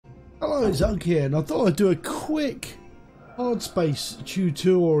Hello, it's Ugg here, and I thought I'd do a quick Hardspace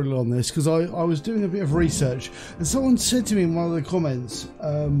tutorial on this because I was doing a bit of research and someone said to me in one of the comments,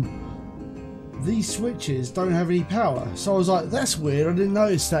 these switches don't have any power. So I was like, that's weird, I didn't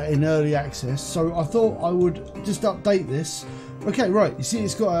notice that in early access, so I thought I would just update this. Okay, right, you see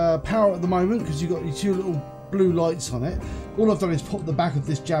it's got power at the moment because you've got your two little blue lights on it. All I've done is pop the back of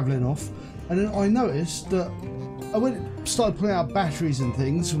this Javelin off, and then I noticed that I started pulling out batteries and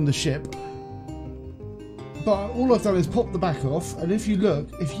things from the ship, but all I've done is pop the back off, and if you look,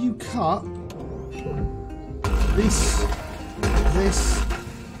 if you cut this,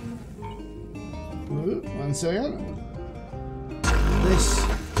 one second, this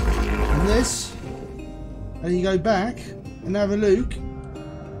and this, and you go back and have a look,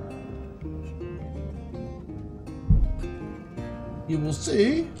 you will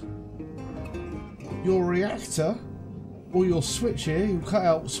see your reactor or your switch here, your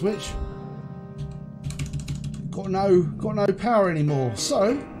cutout switch, got no power anymore.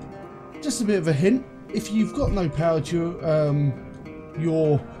 So just a bit of a hint, if you've got no power to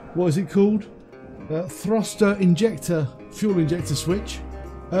your what is it called, Thruster Injector Fuel Injector Switch,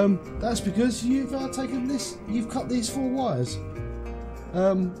 that's because you've taken this, you've cut these 4 wires.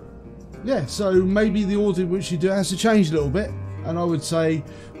 Yeah, so maybe the order in which you do it has to change a little bit, and I would say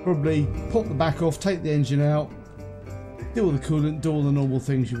probably pop the back off, take the engine out, do all the coolant, do all the normal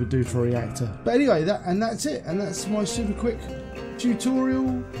things you would do for a reactor. But anyway, that's it, and that's my super quick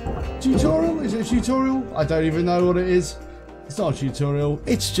tutorial. Is it a tutorial? I don't even know what it is. It's not a tutorial,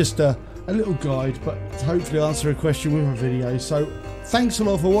 it's just a little guide, but to hopefully answer a question with a video. So thanks a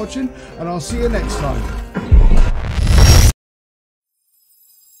lot for watching, and I'll see you next time.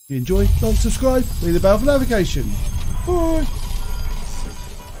 If you enjoy, like, subscribe, ring the bell for notification. Bye.